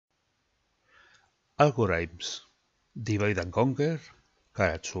Algorithms, Divide and Conquer,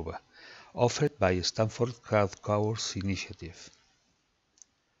 KARATSUBA, offered by Stanford Crowdsource Initiative.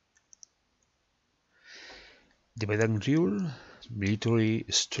 Divide and Rule, Military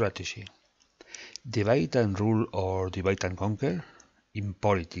Strategy. Divide and rule or divide and conquer in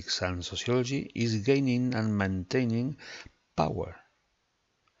politics and sociology is gaining and maintaining power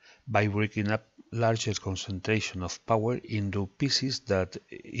by breaking up larger concentration of power into pieces that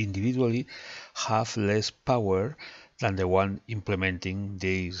individually have less power than the one implementing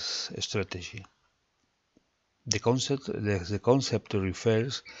this strategy. The concept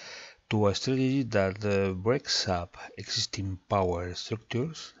refers to a strategy that breaks up existing power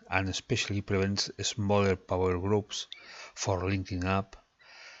structures and especially prevents smaller power groups from linking up,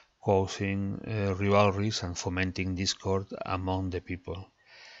 causing rivalries and fomenting discord among the people.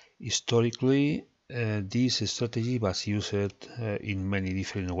 Historically, this strategy was used in many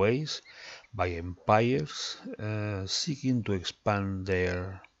different ways by empires seeking to expand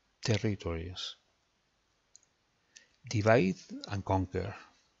their territories. Divide and conquer.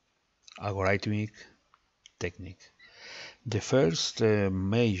 Algorithmic technique. The first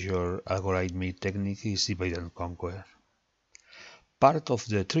major algorithmic technique is divide and conquer. Part of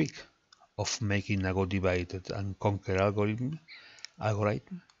the trick of making a good divide and conquer algorithm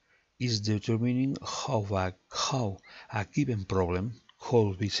is determining how a given problem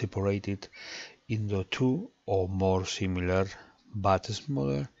could be separated into two or more similar but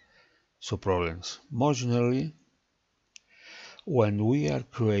smaller subproblems. More generally, when we are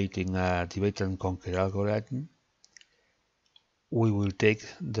creating a divide and conquer algorithm, we will take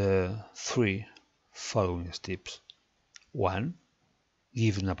the three following steps. 1.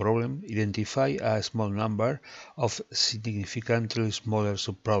 Given a problem, identify a small number of significantly smaller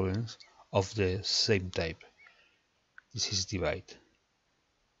subproblems of the same type. This is divide.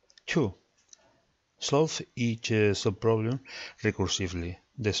 2. Solve each subproblem recursively.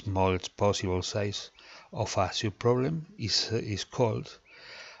 The smallest possible size of a subproblem is called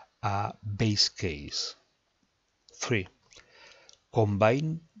a base case. 3.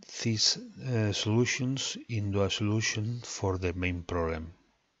 Combine these solutions into a solution for the main problem.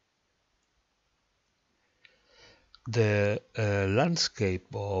 The landscape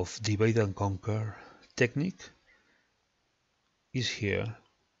of divide and conquer technique is here.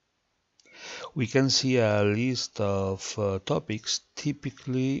 We can see a list of topics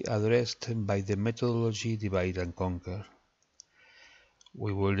typically addressed by the methodology divide and conquer.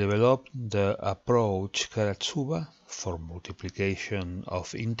 We will develop the approach KARATSUBA for multiplication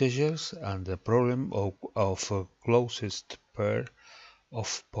of integers and the problem of closest pair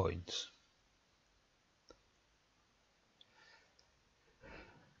of points.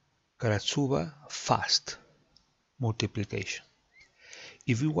 KARATSUBA fast multiplication.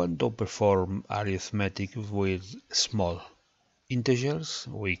 If we want to perform arithmetic with small integers,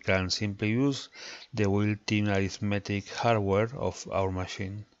 we can simply use the built-in arithmetic hardware of our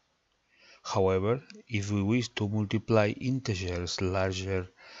machine. However, if we wish to multiply integers larger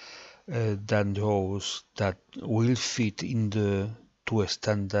than those that will fit in the two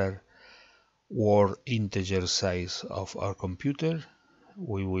standard word integer size of our computer,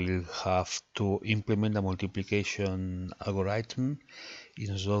 we will have to implement a multiplication algorithm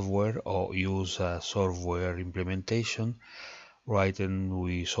in software or use a software implementation written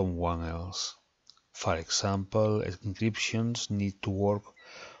with someone else. For example, encryptions need to work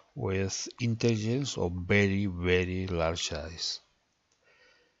with integers of very, very large size.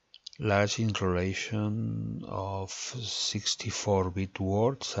 Large in relation of 64-bit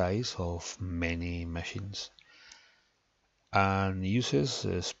word size of many machines, and uses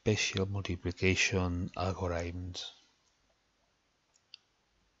special multiplication algorithms.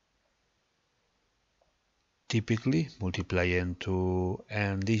 Typically, multiplying two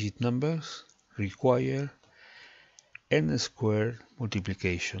n-digit numbers require n-squared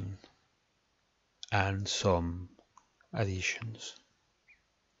multiplication and some additions.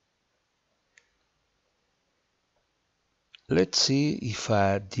 Let's see if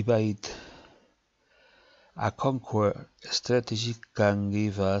a divide and conquer strategy can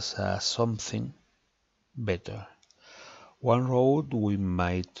give us something better. One road we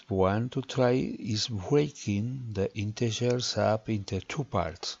might want to try is breaking the integers up into two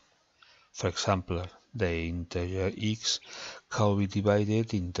parts. For example, the integer x can be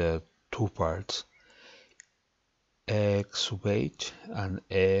divided into two parts, x sub h and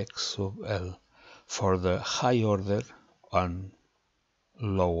x sub l, for the high order and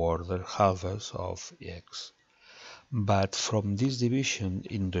low order halves of x. But from this division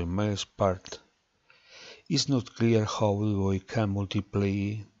into minus part, it's not clear how we can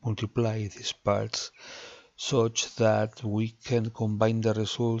multiply these parts such that we can combine the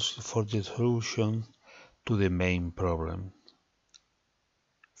results for the solution to the main problem.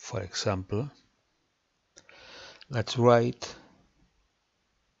 For example, let's write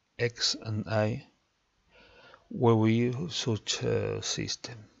x and I where we use such a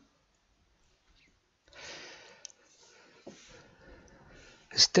system.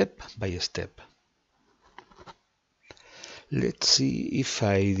 Step by step. Let's see if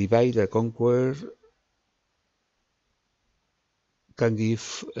I divide and conquer can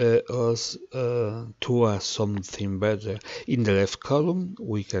give us to us something better. In the left column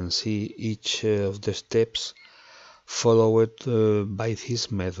we can see each of the steps followed by this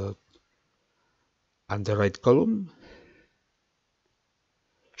method, and the right column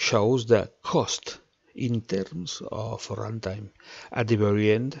shows the cost in terms of runtime. At the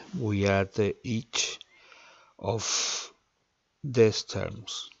very end we add each of these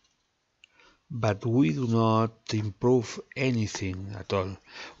terms. But we do not improve anything at all.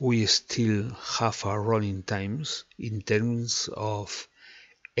 We still have our running times in terms of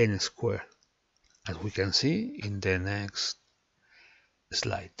n squared, as we can see in the next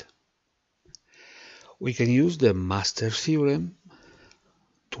slide. We can use the master theorem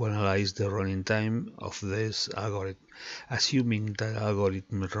to analyze the running time of this algorithm. Assuming that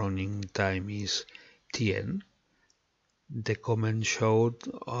algorithm running time is Tn, the comment showed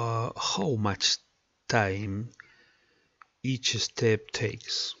how much time each step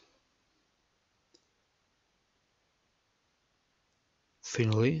takes.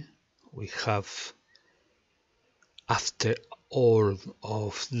 Finally, we have, after all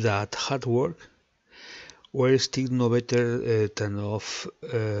of that hard work, we're still no better than of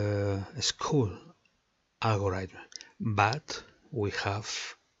school algorithm, but we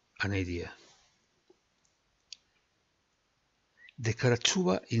have an idea. The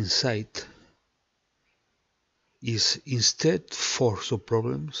KARATSUBA insight is instead 4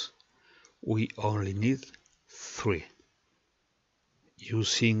 subproblems, we only need 3.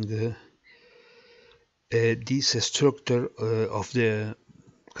 Using this structure of the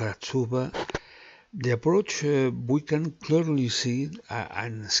KARATSUBA, the approach we can clearly see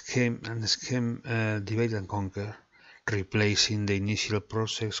an scheme divide and conquer, replacing the initial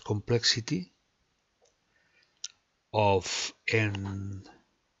process complexity of n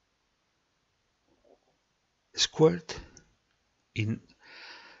squared in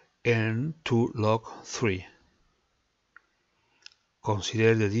n to log 3.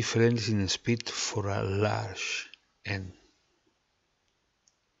 Consider the difference in speed for a large n.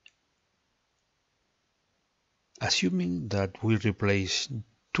 Assuming that we replace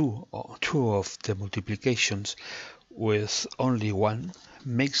two of the multiplications with only one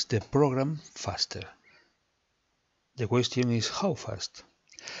makes the program faster. The question is how fast?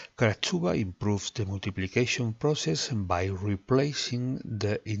 KARATSUBA improves the multiplication process by replacing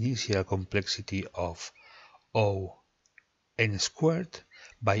the initial complexity of O n squared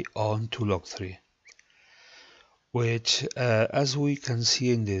by on to log 3, which, as we can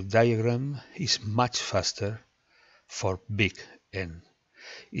see in the diagram, is much faster for big N.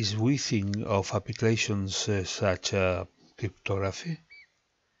 If we think of applications such as cryptography,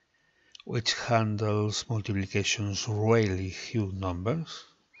 which handles multiplications really huge numbers,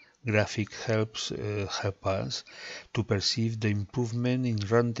 graphic help us to perceive the improvement in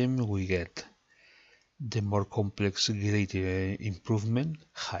runtime we get. The more complex, greater improvement,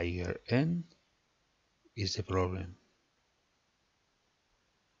 higher n is the problem.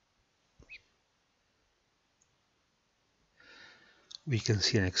 We can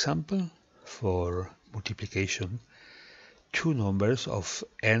see an example for multiplication two numbers of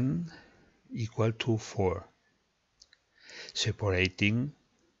n equal to 4, separating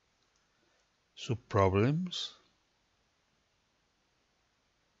subproblems,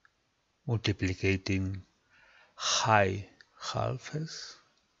 multiplicating high halves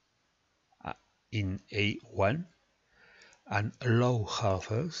in A1 and low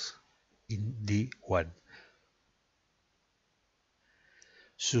halves in D1.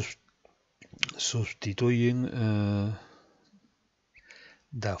 Substituting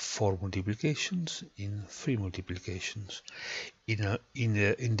the 4 multiplications in 3 multiplications. In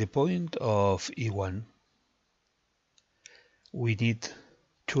the point of E1, we need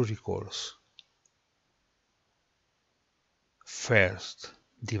 2 recurses. First,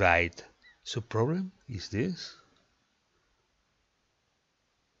 divide. Subproblem is this.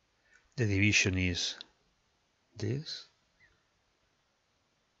 The division is this.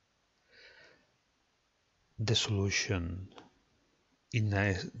 The solution in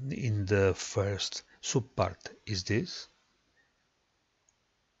the first subpart is this.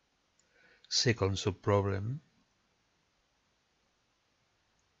 Second subproblem.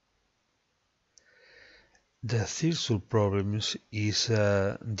 The third subproblem is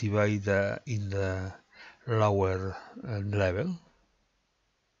divided in the lower level,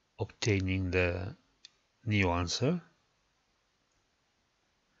 obtaining the new answer,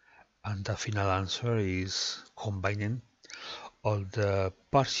 and the final answer is combining all the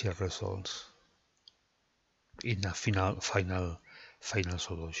partial results in a final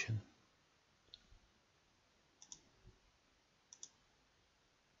solution.